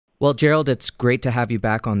Well, Gerald, it's great to have you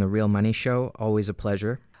back on the Real Money Show. Always a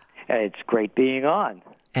pleasure. It's great being on.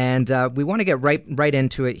 And we want to get right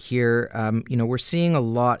into it here. We're seeing a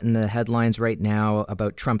lot in the headlines right now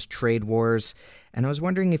about Trump's trade wars, and I was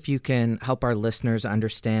wondering if you can help our listeners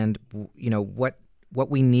understand, what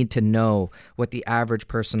we need to know, what the average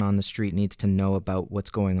person on the street needs to know about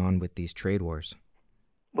what's going on with these trade wars.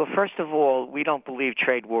 Well, first of all, we don't believe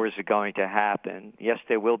trade wars are going to happen. Yes,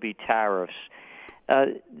 there will be tariffs.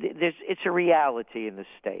 It's a reality in the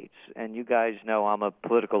States, and you guys know I'm a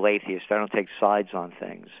political atheist. I don't take sides on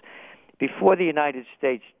things. Before the United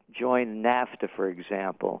States joined NAFTA, for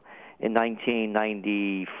example, in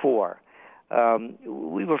 1994,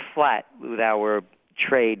 we were flat with our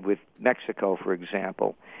trade with Mexico, for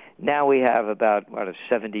example. Now we have about a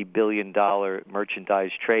 $70 billion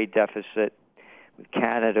merchandise trade deficit. With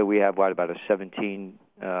Canada, we have about a $17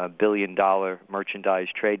 billion merchandise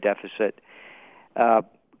trade deficit.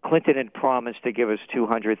 Clinton had promised to give us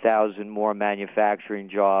 200,000 more manufacturing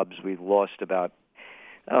jobs. We've lost about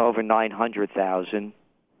over 900,000.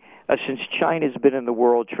 Since China's been in the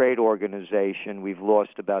World Trade Organization, we've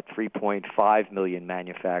lost about 3.5 million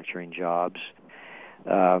manufacturing jobs.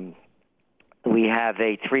 We have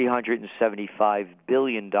a $375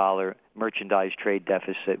 billion merchandise trade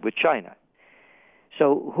deficit with China.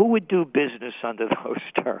 So who would do business under those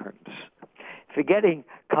terms? Forgetting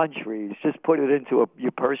countries, just put it into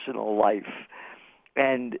your personal life.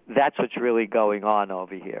 And that's what's really going on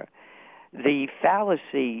over here. The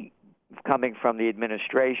fallacy coming from the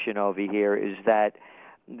administration over here is that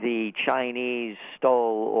the Chinese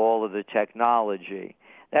stole all of the technology.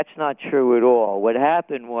 That's not true at all. What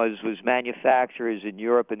happened was manufacturers in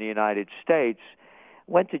Europe and the United States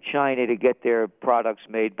went to China to get their products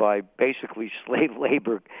made by basically slave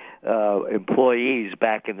labor employees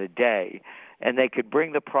back in the day. And they could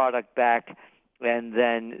bring the product back and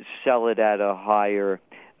then sell it at a higher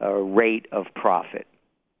rate of profit.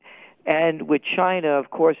 And with China,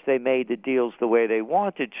 of course, they made the deals the way they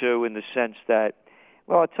wanted to, in the sense that,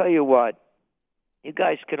 well, I'll tell you what, you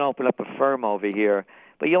guys can open up a firm over here,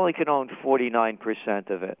 but you only can own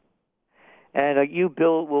 49% of it. And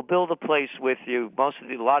we'll build a place with you. A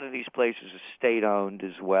lot of these places are state-owned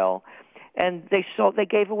as well. And they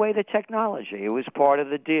gave away the technology. It was part of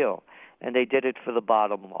the deal. And they did it for the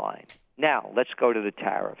bottom line. Now, let's go to the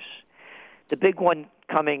tariffs. The big one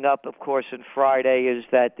coming up, of course, on Friday is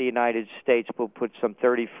that the United States will put some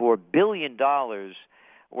 $34 billion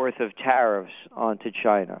worth of tariffs onto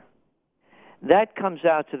China. That comes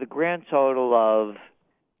out to the grand total of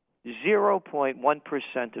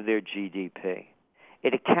 0.1% of their GDP.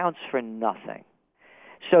 It accounts for nothing.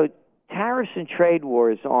 So tariffs and trade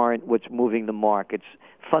wars aren't what's moving the markets.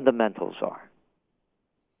 Fundamentals are.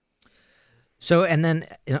 So, and then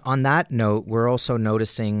on that note, we're also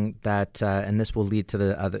noticing that, and this will lead to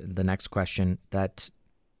the next question, that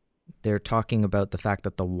they're talking about the fact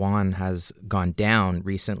that the yuan has gone down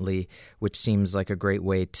recently, which seems like a great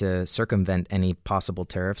way to circumvent any possible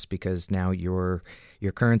tariffs, because now your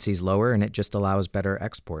currency's lower and it just allows better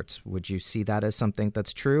exports. Would you see that as something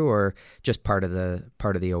that's true, or just part of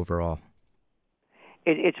the overall?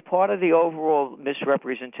 It's part of the overall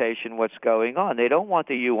misrepresentation what's going on. They don't want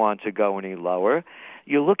the yuan to go any lower.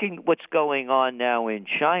 You're looking what's going on now in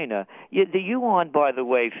China. The yuan, by the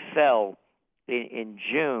way, fell in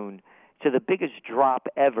June to the biggest drop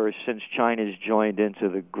ever since China's joined into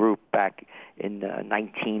the group back in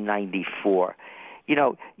 1994.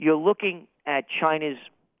 You're looking at China's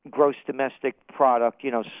gross domestic product,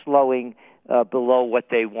 slowing below what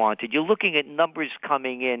they wanted. You're looking at numbers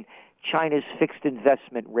coming in. China's fixed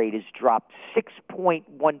investment rate has dropped 6.1%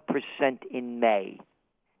 in May,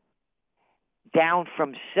 down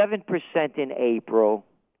from 7% in April,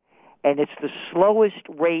 and it's the slowest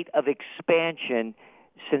rate of expansion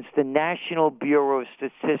since the National Bureau of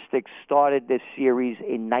Statistics started this series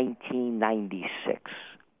in 1996.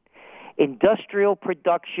 Industrial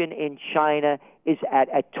production in China is at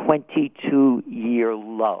a 22-year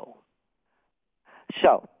low.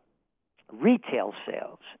 So, retail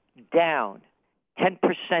sales down 10%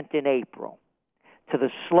 in April to the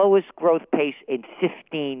slowest growth pace in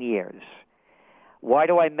 15 years. Why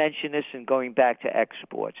do I mention this and going back to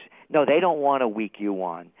exports? No, they don't want a weak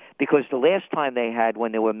yuan, because the last time they had,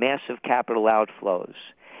 when there were massive capital outflows,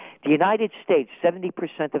 the United States,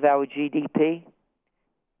 70% of our GDP,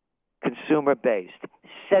 consumer-based,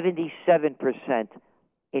 77%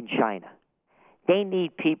 in China. They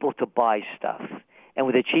need people to buy stuff. And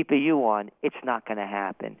with a cheaper yuan, it's not going to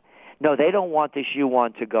happen. No, they don't want this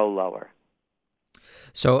yuan to go lower.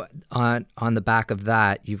 So on the back of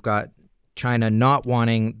that, you've got China not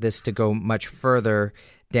wanting this to go much further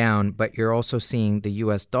down, but you're also seeing the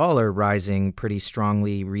U.S. dollar rising pretty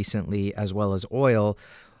strongly recently, as well as oil.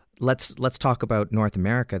 Let's talk about North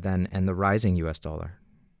America then and the rising U.S. dollar.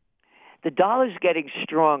 The dollar's getting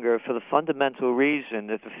stronger for the fundamental reason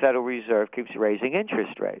that the Federal Reserve keeps raising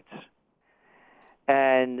interest rates.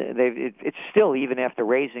 And it's still, even after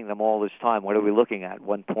raising them all this time, what are we looking at?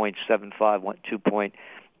 1.75,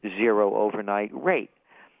 2.0 overnight rate.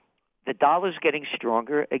 The dollar's getting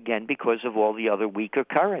stronger, again, because of all the other weaker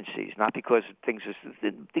currencies, not because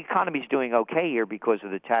the economy's doing okay here because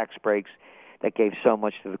of the tax breaks that gave so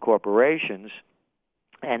much to the corporations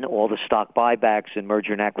and all the stock buybacks and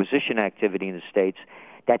merger and acquisition activity in the States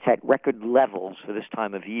that's at record levels for this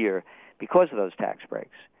time of year because of those tax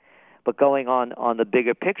breaks. But going on the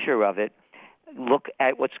bigger picture of it, look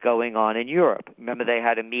at what's going on in Europe. Remember, they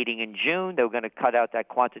had a meeting in June. They were going to cut out that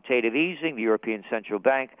quantitative easing, the European Central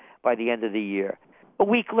Bank, by the end of the year. A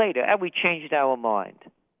week later, and we changed our mind.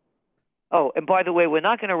 Oh, and by the way, we're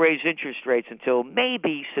not going to raise interest rates until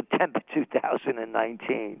maybe September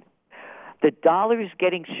 2019. The dollar is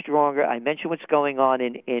getting stronger. I mentioned what's going on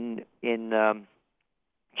in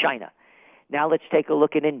China. Now let's take a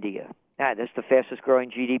look at India. That's the fastest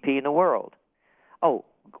growing GDP in the world. Oh,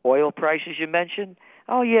 oil prices you mentioned?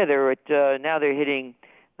 Oh, yeah, they're at now they're hitting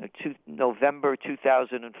November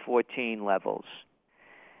 2014 levels.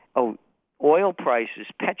 Oh, oil prices,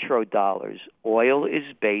 petrodollars. Oil is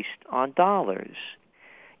based on dollars.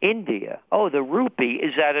 India, oh, the rupee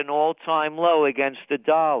is at an all-time low against the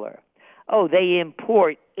dollar. Oh, they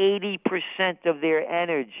import 80% of their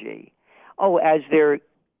energy. Oh, as their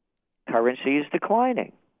currency is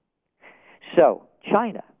declining. So,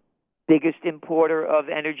 China, biggest importer of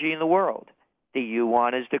energy in the world. The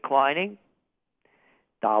yuan is declining.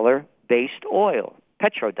 Dollar-based oil,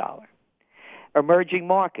 petrodollar. Emerging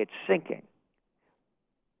markets sinking.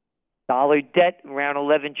 Dollar debt around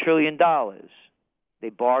 $11 trillion. They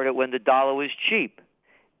borrowed it when the dollar was cheap.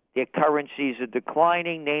 Their currencies are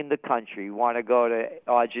declining. Name the country. You want to go to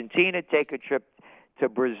Argentina, take a trip to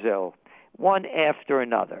Brazil. One after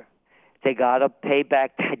another. They got to pay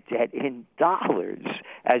back that debt in dollars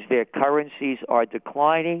as their currencies are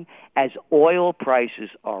declining, as oil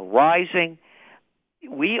prices are rising.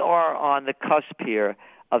 We are on the cusp here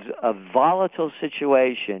of a volatile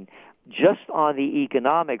situation just on the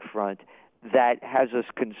economic front that has us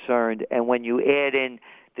concerned. And when you add in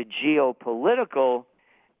the geopolitical,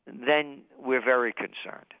 then we're very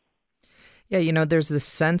concerned. Yeah, there's this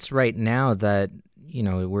sense right now that,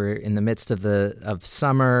 we're in the midst of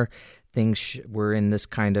summer. We're in this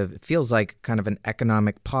it feels like kind of an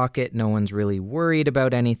economic pocket. No one's really worried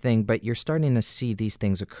about anything, but you're starting to see these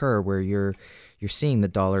things occur where you're seeing the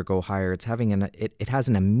dollar go higher. It's having it has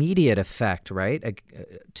an immediate effect, right,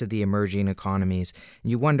 to the emerging economies.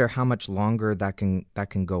 And you wonder how much longer that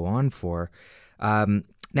can go on for.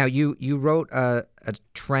 Now, you wrote a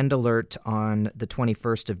trend alert on the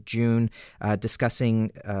 21st of June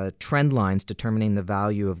discussing trend lines determining the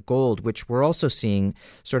value of gold, which we're also seeing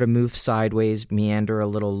sort of move sideways, meander a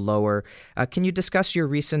little lower. Can you discuss your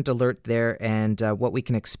recent alert there and what we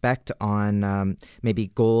can expect on maybe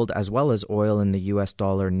gold as well as oil in the U.S.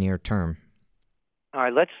 dollar near term? All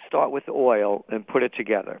right, let's start with oil and put it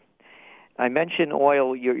together. I mentioned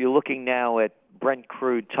oil. You're looking now at Brent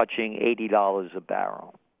crude touching $80 a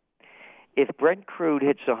barrel. If Brent crude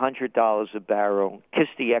hits $100 a barrel, kiss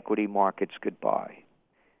the equity markets goodbye.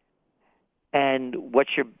 And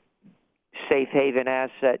what's your safe haven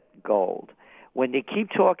asset? Gold. When they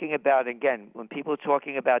keep talking about, again, when people are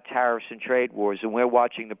talking about tariffs and trade wars and we're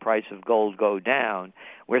watching the price of gold go down,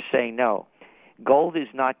 we're saying no. Gold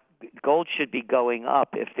should be going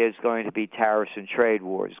up if there's going to be tariffs and trade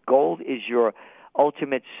wars. Gold is your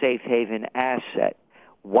ultimate safe haven asset.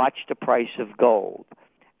 Watch the price of gold.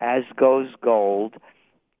 As goes gold,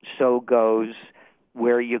 so goes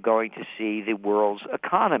where you're going to see the world's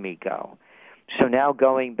economy go. So now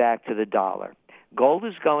going back to the dollar. Gold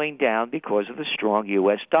is going down because of the strong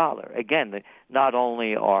U.S. dollar. Again, not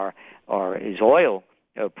only is oil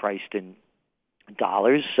priced in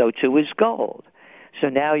dollars, so too is gold. So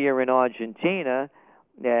now you're in Argentina,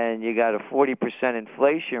 and you got a 40%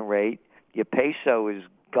 inflation rate. Your peso is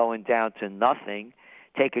going down to nothing.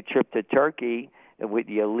 Take a trip to Turkey. With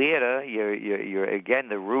your lira, you're again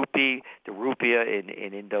the rupiah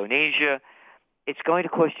in Indonesia, it's going to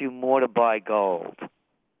cost you more to buy gold.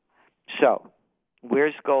 So,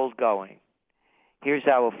 where's gold going? Here's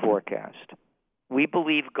our forecast. We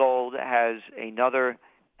believe gold has another,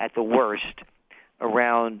 at the worst,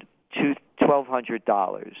 around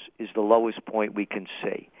 $1,200 is the lowest point we can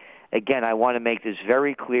see. Again, I want to make this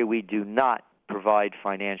very clear. We do not provide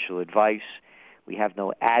financial advice. We have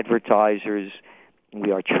no advertisers.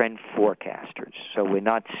 We are trend forecasters, so we're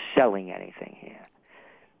not selling anything here.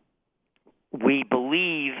 We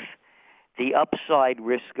believe the upside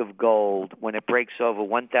risk of gold when it breaks over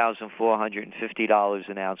 $1,450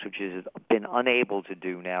 an ounce, which has been unable to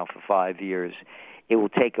do now for 5 years, it will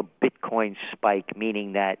take a Bitcoin spike,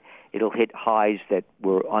 meaning that it'll hit highs that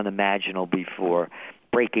were unimaginable before,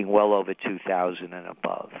 breaking well over 2,000 and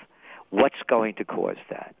above. What's going to cause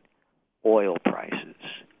that? Oil prices.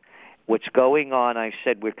 What's going on, I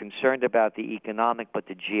said we're concerned about the economic, but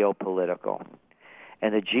the geopolitical.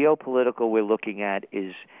 And the geopolitical we're looking at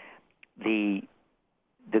is the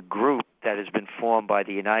group that has been formed by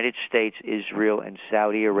the United States, Israel, and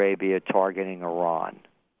Saudi Arabia targeting Iran.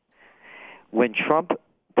 When Trump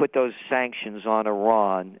put those sanctions on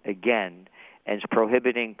Iran again and is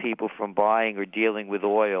prohibiting people from buying or dealing with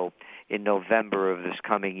oil in November of this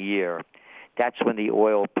coming year, that's when the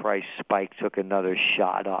oil price spike took another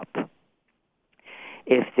shot up.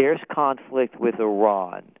 If there's conflict with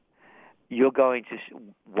Iran, you're going to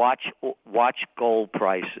watch gold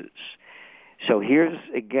prices. So here's,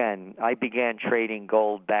 again, I began trading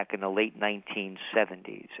gold back in the late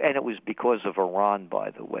 1970s, and it was because of Iran,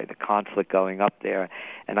 by the way, the conflict going up there.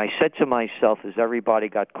 And I said to myself, as everybody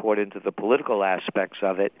got caught into the political aspects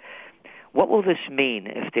of it, what will this mean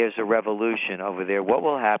if there's a revolution over there? What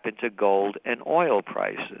will happen to gold and oil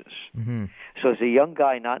prices? Mm-hmm. So as a young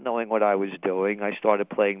guy not knowing what I was doing, I started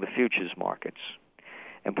playing the futures markets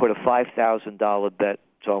and put a $5,000 bet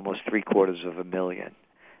to almost $750,000.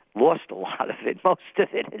 Lost a lot of it, most of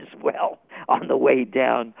it as well, on the way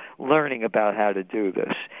down, learning about how to do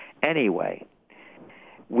this. Anyway,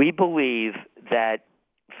 we believe that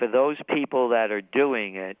for those people that are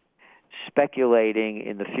doing it, speculating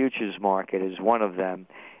in the futures market is one of them,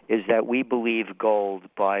 is that we believe gold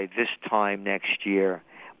by this time next year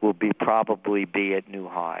will probably be at new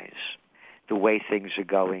highs, the way things are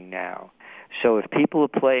going now. So if people are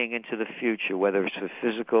playing into the future, whether it's the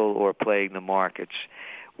physical or playing the markets,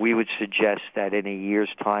 we would suggest that in a year's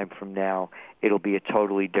time from now, it'll be a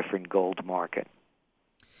totally different gold market.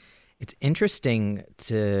 It's interesting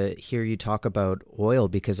to hear you talk about oil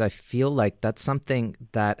because I feel like that's something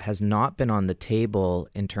that has not been on the table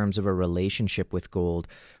in terms of a relationship with gold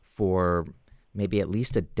for maybe at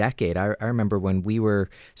least a decade. I remember when we were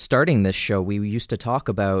starting this show, we used to talk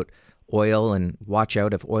about oil and watch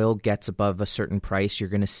out if oil gets above a certain price,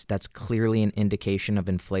 that's clearly an indication of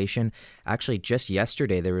inflation. Actually, just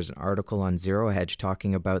yesterday, there was an article on Zero Hedge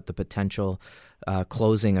talking about the potential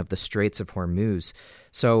closing of the Straits of Hormuz.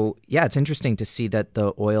 So, yeah, it's interesting to see that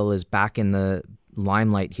the oil is back in the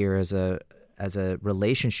limelight here as a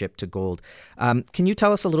relationship to gold. Can you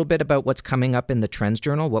tell us a little bit about what's coming up in the Trends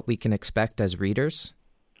Journal, what we can expect as readers?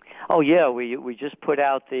 Oh, yeah, we just put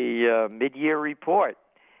out the mid-year report.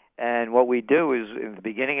 And what we do is, in the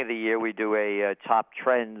beginning of the year, we do a top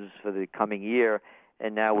trends for the coming year,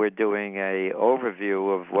 and now we're doing a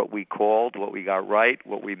overview of what we called, what we got right,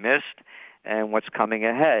 what we missed, and what's coming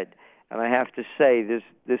ahead. And I have to say,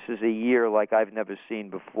 this is a year like I've never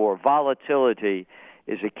seen before. Volatility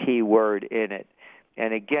is a key word in it.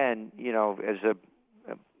 And again,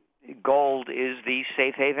 gold is the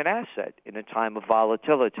safe haven asset in a time of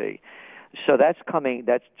volatility. So that's coming.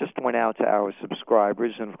 That just went out to our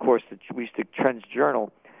subscribers, and of course, the Trends Journal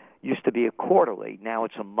used to be a quarterly. Now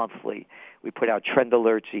it's a monthly. We put out trend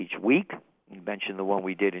alerts each week. You mentioned the one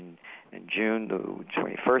we did in June, the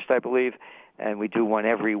 21st, I believe, and we do one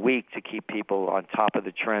every week to keep people on top of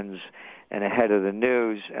the trends and ahead of the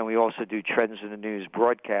news. And we also do Trends in the News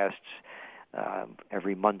broadcasts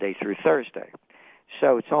every Monday through Thursday.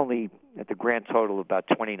 So it's only at the grand total of about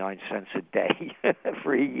 29 cents a day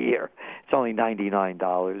for a year. It's only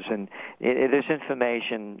 $99. And there's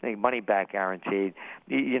information, money back guaranteed,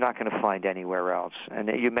 you're not going to find anywhere else. And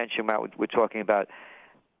you mentioned we're talking about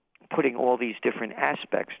putting all these different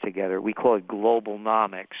aspects together. We call it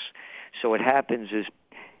globalnomics. So what happens is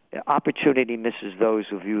opportunity misses those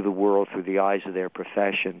who view the world through the eyes of their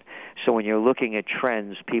profession. So when you're looking at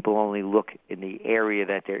trends, people only look in the area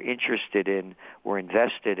that they're interested in or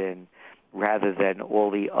invested in rather than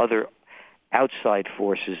all the other outside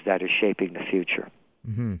forces that are shaping the future.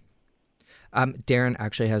 Mm-hmm. Darren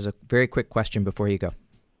actually has a very quick question before you go.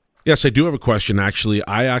 Yes, I do have a question, actually.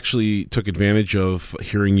 I actually took advantage of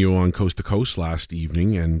hearing you on Coast to Coast last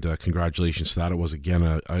evening, and congratulations to that. It was,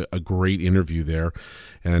 again, a great interview there.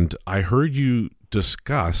 And I heard you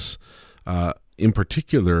discuss, in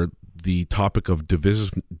particular, the topic of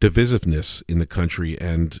divisiveness in the country,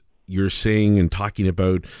 and you're saying and talking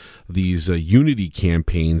about these unity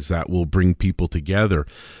campaigns that will bring people together.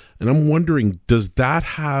 And I'm wondering, does that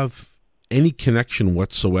have any connection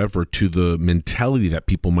whatsoever to the mentality that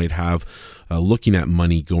people might have looking at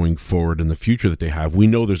money going forward in the future that they have? We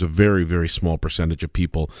know there's a very, very small percentage of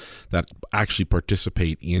people that actually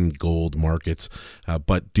participate in gold markets.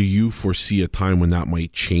 But do you foresee a time when that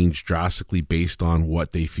might change drastically based on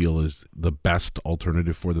what they feel is the best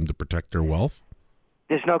alternative for them to protect their wealth?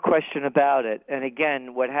 There's no question about it. And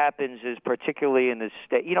again, what happens is, particularly in the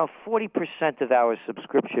state, 40% of our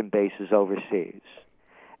subscription base is overseas.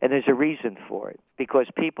 And there's a reason for it, because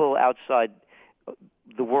people outside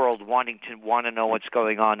the world want to know what's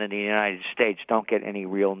going on in the United States don't get any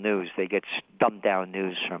real news. They get dumbed down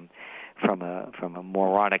news from a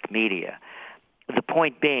moronic media. The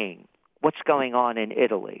point being, what's going on in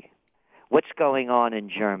Italy? What's going on in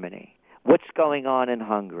Germany? What's going on in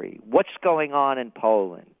Hungary? What's going on in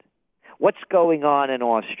Poland? What's going on in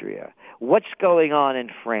Austria? What's going on in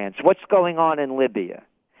France? What's going on in Libya?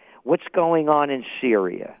 What's going on in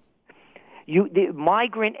Syria? The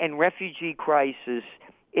migrant and refugee crisis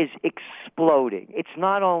is exploding. It's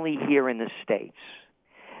not only here in the States.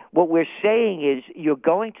 What we're saying is you're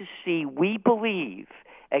going to see, we believe,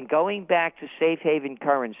 and going back to safe haven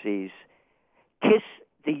currencies, kiss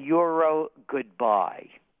the euro goodbye.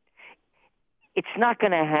 It's not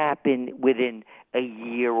going to happen within a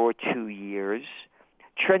year or 2 years.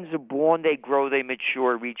 Trends are born, they grow, they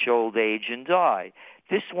mature, reach old age, and die.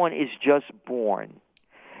 This one is just born.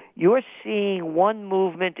 You're seeing one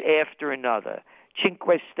movement after another.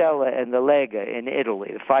 Cinque Stelle and the Lega in Italy,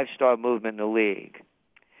 the five-star movement in the League.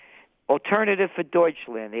 Alternative for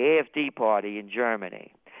Deutschland, the AfD party in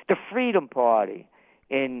Germany. The Freedom Party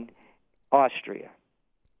in Austria.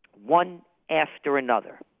 One after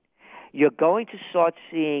another. You're going to start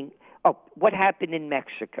seeing, what happened in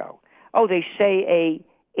Mexico? They say a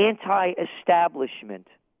anti-establishment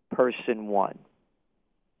person won.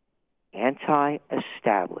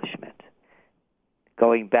 Anti-establishment.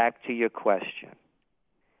 Going back to your question,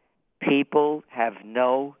 people have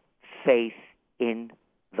no faith in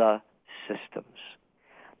the systems.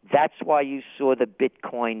 That's why you saw the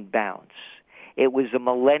Bitcoin bounce. It was a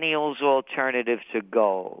millennials' alternative to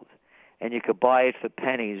gold, and you could buy it for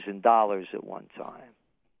pennies and dollars at one time.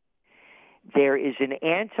 There is an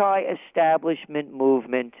anti-establishment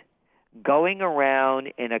movement going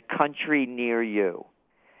around in a country near you.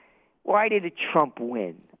 Why did Trump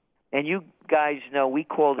win? And you guys know we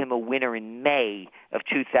called him a winner in May of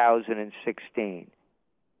 2016.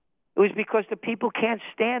 It was because the people can't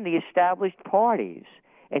stand the established parties,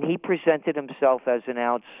 and he presented himself as an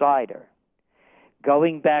outsider.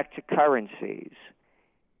 Going back to currencies,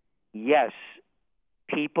 yes,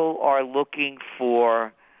 people are looking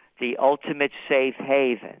for the ultimate safe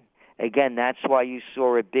haven. Again, that's why you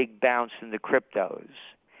saw a big bounce in the cryptos.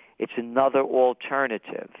 It's another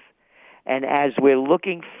alternative. And as we're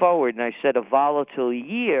looking forward, and I said a volatile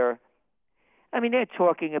year, they're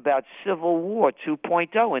talking about Civil War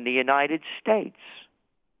 2.0 in the United States.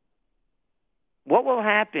 What will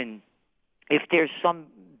happen if there's some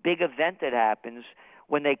big event that happens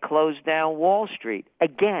when they close down Wall Street,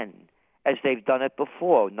 again, as they've done it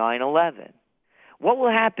before, 9/11? What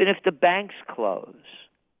will happen if the banks close?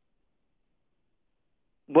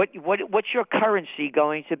 What's your currency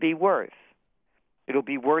going to be worth? It'll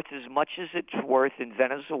be worth as much as it's worth in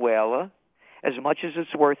Venezuela, as much as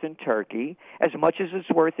it's worth in Turkey, as much as it's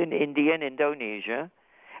worth in India and Indonesia,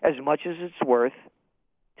 as much as it's worth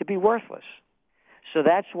to be worthless. So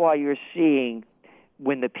that's why you're seeing,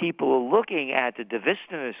 when the people are looking at the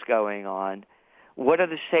divisiveness going on, what are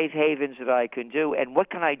the safe havens that I can do, and what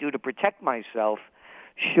can I do to protect myself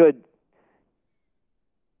should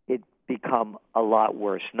it become a lot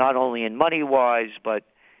worse, not only in money-wise, but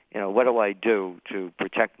what do I do to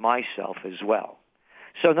protect myself as well?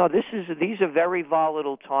 So no, these are very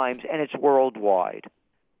volatile times, and it's worldwide.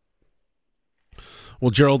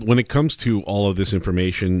 Well, Gerald, when it comes to all of this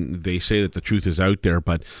information, they say that the truth is out there,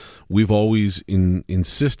 but we've always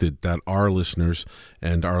insisted that our listeners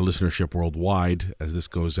and our listenership worldwide, as this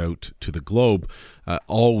goes out to the globe,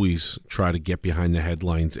 always try to get behind the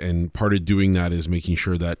headlines. And part of doing that is making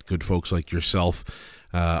sure that good folks like yourself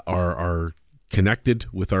are connected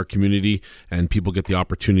with our community, and people get the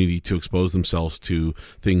opportunity to expose themselves to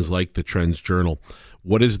things like the Trends Journal.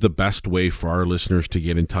 What is the best way for our listeners to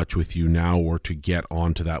get in touch with you now, or to get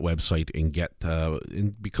onto that website and get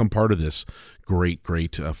and become part of this great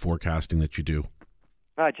forecasting that you do?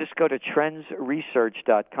 Just go to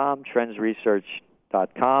trendsresearch.com,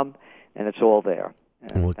 trendsresearch.com, and it's all there.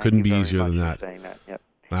 Well, it couldn't be easier than that. Yep.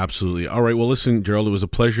 Absolutely. All right. Well, listen, Gerald, it was a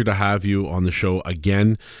pleasure to have you on the show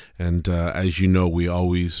again. And as you know, we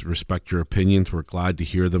always respect your opinions. We're glad to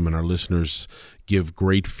hear them, and our listeners give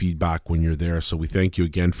great feedback when you're there. So we thank you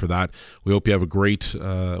again for that. We hope you have a great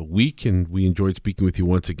week, and we enjoyed speaking with you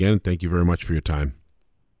once again. Thank you very much for your time.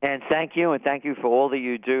 And thank you for all that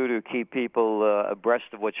you do to keep people abreast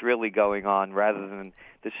of what's really going on rather than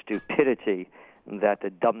the stupidity that the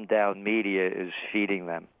dumbed-down media is feeding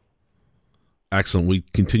them. Excellent. We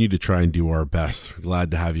continue to try and do our best. Glad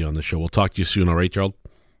to have you on the show. We'll talk to you soon. All right, Gerald?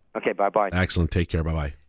 Okay, bye-bye. Excellent. Take care. Bye-bye.